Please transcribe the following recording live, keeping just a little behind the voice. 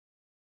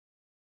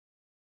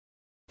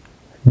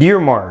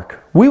Dear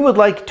Mark, we would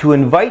like to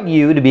invite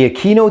you to be a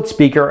keynote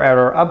speaker at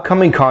our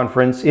upcoming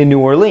conference in New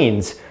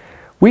Orleans.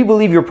 We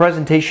believe your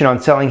presentation on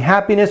selling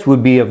happiness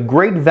would be of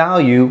great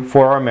value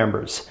for our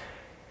members.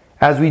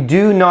 As we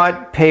do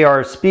not pay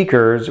our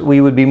speakers,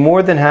 we would be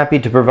more than happy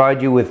to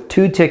provide you with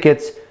 2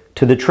 tickets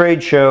to the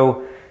trade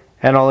show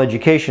and all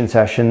education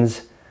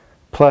sessions,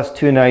 plus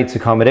 2 nights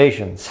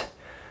accommodations.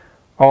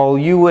 All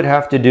you would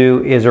have to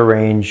do is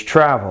arrange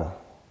travel.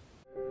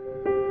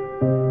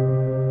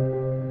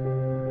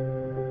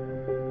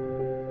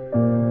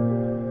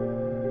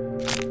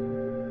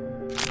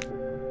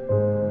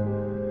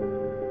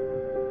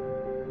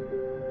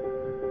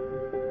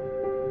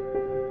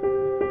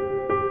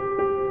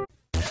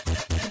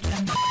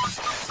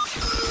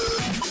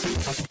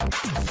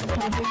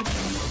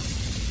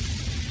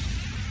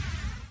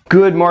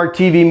 Good Mark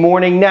TV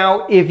morning.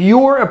 Now, if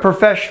you're a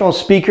professional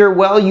speaker,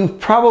 well, you've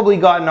probably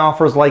gotten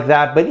offers like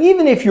that, but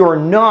even if you're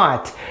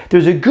not,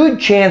 there's a good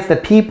chance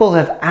that people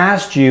have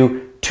asked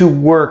you to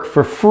work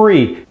for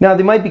free. Now,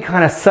 they might be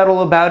kind of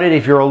subtle about it.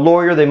 If you're a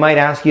lawyer, they might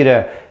ask you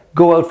to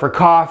go out for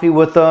coffee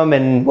with them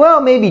and,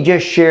 well, maybe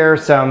just share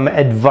some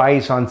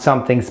advice on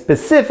something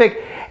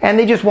specific, and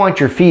they just want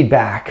your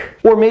feedback.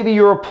 Or maybe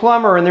you're a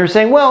plumber and they're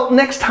saying, well,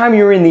 next time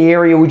you're in the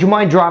area, would you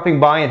mind dropping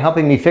by and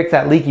helping me fix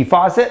that leaky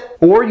faucet?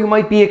 Or you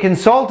might be a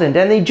consultant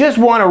and they just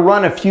want to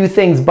run a few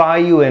things by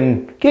you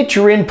and get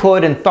your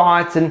input and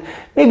thoughts and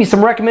maybe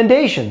some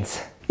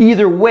recommendations.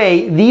 Either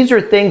way, these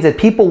are things that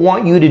people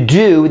want you to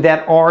do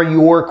that are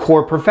your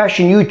core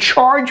profession. You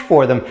charge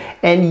for them,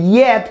 and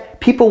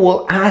yet people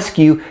will ask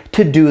you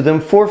to do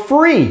them for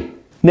free.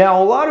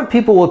 Now, a lot of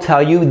people will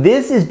tell you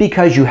this is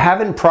because you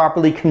haven't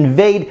properly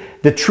conveyed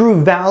the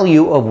true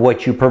value of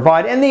what you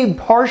provide, and they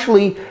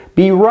partially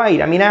be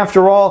right. I mean,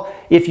 after all,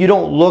 if you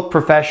don't look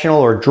professional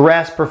or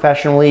dress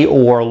professionally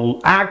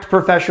or act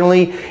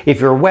professionally,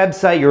 if your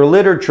website, your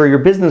literature, your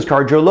business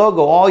card, your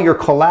logo, all your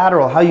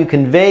collateral, how you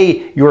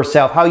convey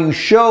yourself, how you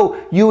show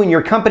you and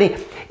your company,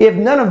 if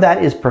none of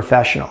that is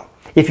professional,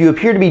 if you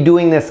appear to be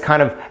doing this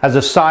kind of as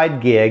a side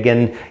gig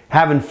and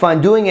having fun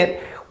doing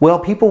it, well,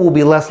 people will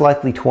be less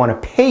likely to want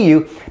to pay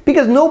you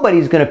because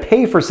nobody's going to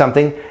pay for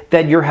something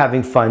that you're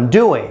having fun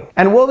doing.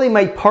 And while they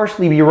might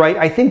partially be right,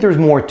 I think there's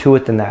more to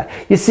it than that.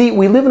 You see,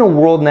 we live in a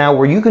world now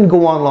where you can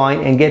go online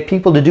and get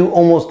people to do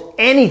almost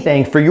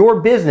anything for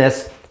your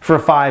business for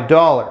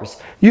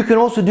 $5. You can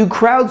also do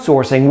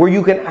crowdsourcing where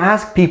you can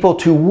ask people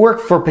to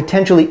work for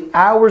potentially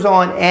hours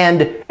on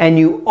end and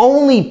you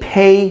only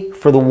pay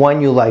for the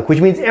one you like, which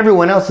means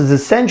everyone else has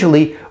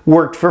essentially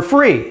worked for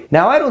free.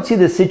 Now, I don't see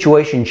this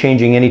situation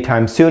changing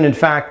anytime soon. In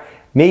fact,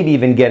 maybe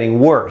even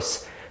getting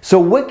worse. So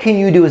what can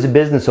you do as a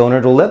business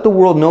owner to let the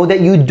world know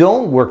that you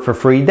don't work for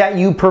free, that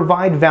you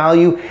provide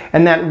value,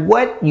 and that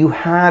what you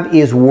have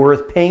is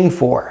worth paying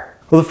for?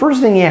 Well, the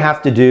first thing you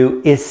have to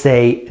do is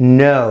say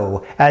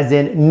no. As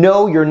in,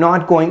 no, you're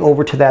not going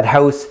over to that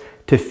house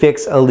to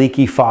fix a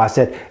leaky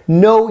faucet.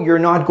 No, you're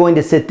not going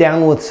to sit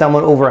down with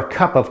someone over a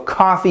cup of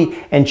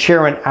coffee and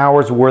share an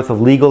hour's worth of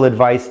legal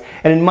advice.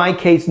 And in my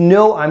case,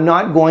 no, I'm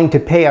not going to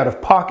pay out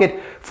of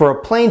pocket for a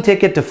plane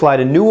ticket to fly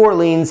to New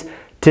Orleans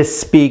to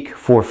speak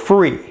for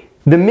free.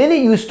 The minute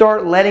you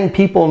start letting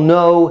people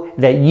know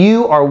that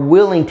you are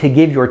willing to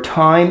give your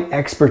time,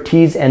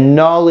 expertise, and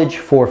knowledge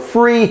for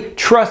free,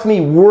 trust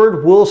me,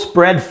 word will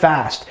spread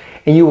fast,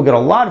 and you will get a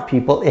lot of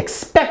people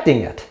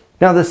expecting it.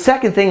 Now, the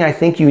second thing I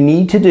think you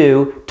need to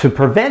do to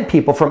prevent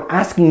people from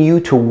asking you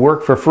to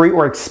work for free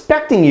or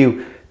expecting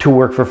you to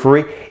work for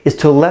free is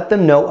to let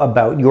them know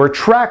about your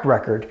track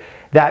record.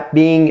 That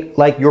being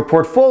like your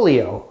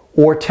portfolio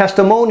or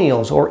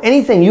testimonials or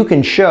anything you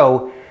can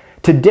show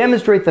to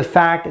demonstrate the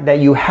fact that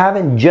you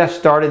haven't just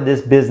started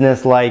this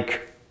business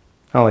like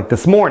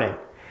this morning.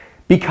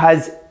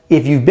 Because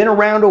if you've been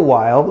around a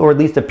while, or at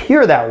least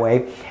appear that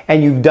way,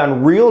 and you've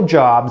done real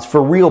jobs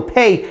for real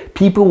pay,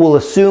 people will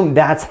assume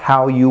that's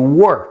how you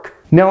work.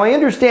 Now, I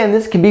understand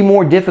this can be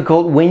more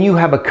difficult when you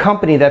have a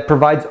company that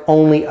provides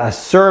only a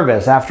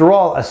service. After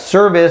all, a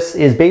service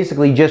is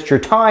basically just your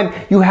time.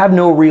 You have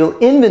no real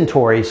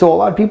inventory. So a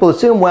lot of people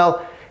assume,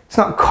 well, it's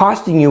not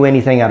costing you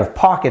anything out of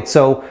pocket,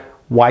 so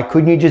why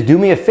couldn't you just do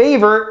me a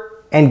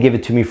favor and give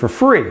it to me for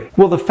free?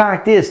 Well, the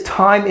fact is,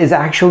 time is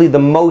actually the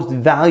most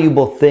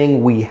valuable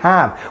thing we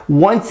have.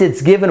 Once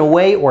it's given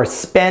away or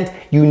spent,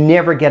 you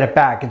never get it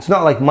back. It's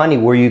not like money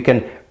where you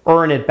can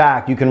earn it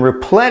back. You can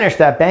replenish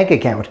that bank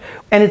account.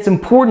 And it's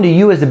important to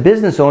you as a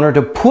business owner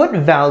to put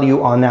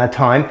value on that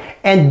time,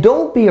 and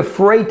don't be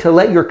afraid to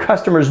let your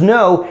customers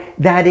know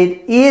that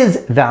it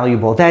is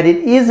valuable, that it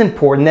is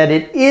important, that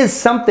it is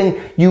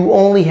something you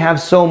only have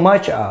so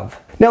much of.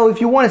 Now,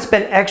 if you want to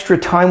spend extra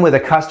time with a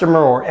customer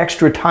or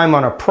extra time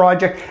on a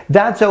project,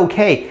 that's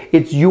okay.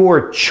 It's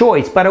your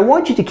choice. But I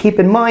want you to keep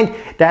in mind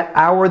that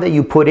hour that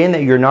you put in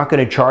that you're not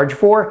going to charge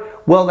for,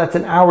 well, that's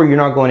an hour you're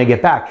not going to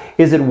get back.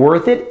 Is it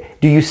worth it?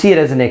 Do you see it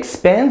as an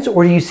expense,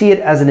 or do you see it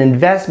as an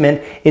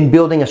investment in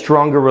building a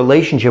stronger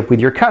relationship with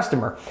your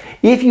customer?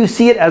 If you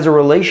see it as a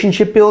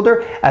relationship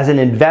builder, as an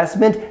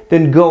investment,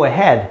 then go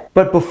ahead.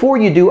 But before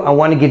you do, I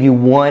want to give you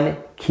one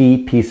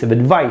key piece of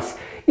advice.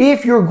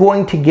 If you're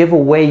going to give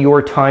away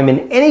your time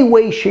in any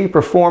way, shape,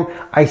 or form,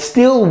 I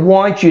still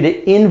want you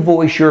to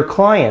invoice your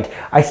client.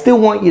 I still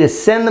want you to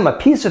send them a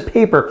piece of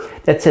paper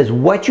that says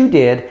what you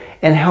did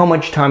and how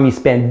much time you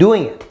spent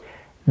doing it.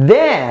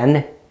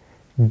 Then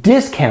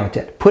discount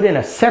it. Put in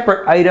a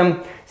separate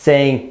item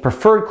saying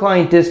preferred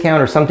client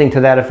discount or something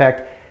to that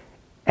effect,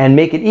 and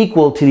make it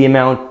equal to the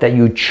amount that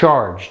you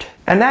charged.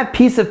 And that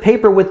piece of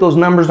paper with those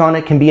numbers on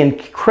it can be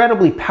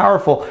incredibly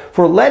powerful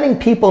for letting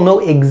people know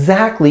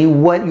exactly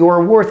what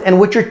you're worth and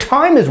what your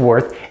time is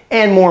worth,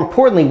 and more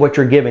importantly, what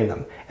you're giving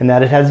them, and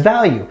that it has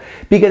value.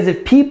 Because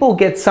if people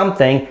get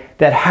something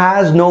that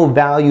has no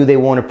value, they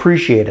won't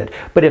appreciate it.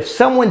 But if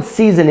someone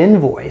sees an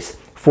invoice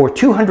for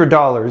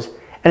 $200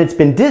 and it's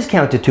been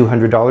discounted to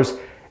 $200,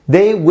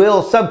 they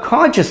will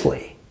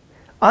subconsciously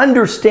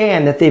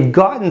understand that they've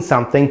gotten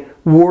something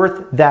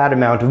worth that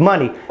amount of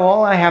money.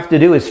 All I have to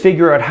do is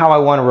figure out how I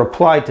want to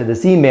reply to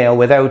this email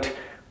without,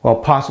 well,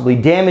 possibly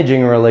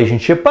damaging a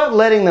relationship, but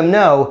letting them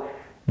know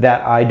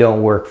that I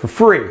don't work for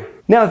free.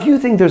 Now, if you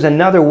think there's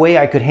another way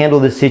I could handle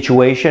this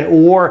situation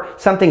or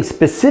something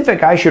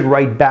specific I should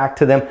write back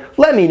to them,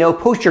 let me know.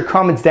 Post your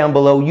comments down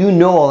below. You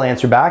know I'll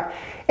answer back.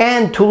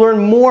 And to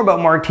learn more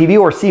about Mark TV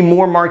or see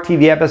more Mark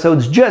TV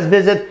episodes, just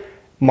visit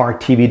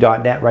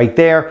marktv.net right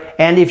there.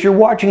 And if you're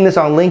watching this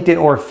on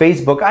LinkedIn or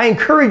Facebook, I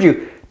encourage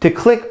you to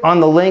click on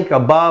the link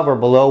above or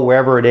below,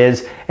 wherever it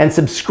is, and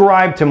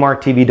subscribe to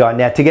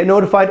marktv.net to get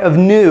notified of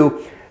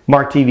new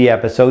Mark TV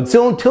episodes.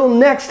 So until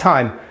next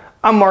time,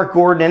 I'm Mark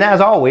Gordon, and as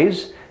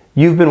always,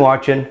 you've been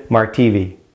watching Mark TV.